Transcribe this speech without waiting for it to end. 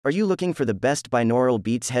Are you looking for the best binaural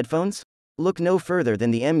Beats headphones? Look no further than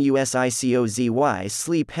the MUSICOZY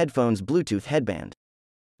Sleep Headphones Bluetooth Headband.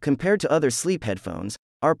 Compared to other sleep headphones,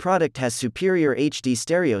 our product has superior HD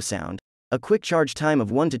stereo sound, a quick charge time of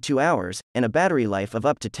 1 to 2 hours, and a battery life of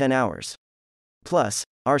up to 10 hours. Plus,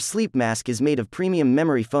 our sleep mask is made of premium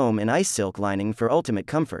memory foam and ice silk lining for ultimate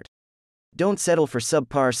comfort. Don't settle for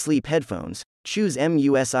subpar sleep headphones, choose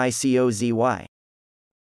MUSICOZY.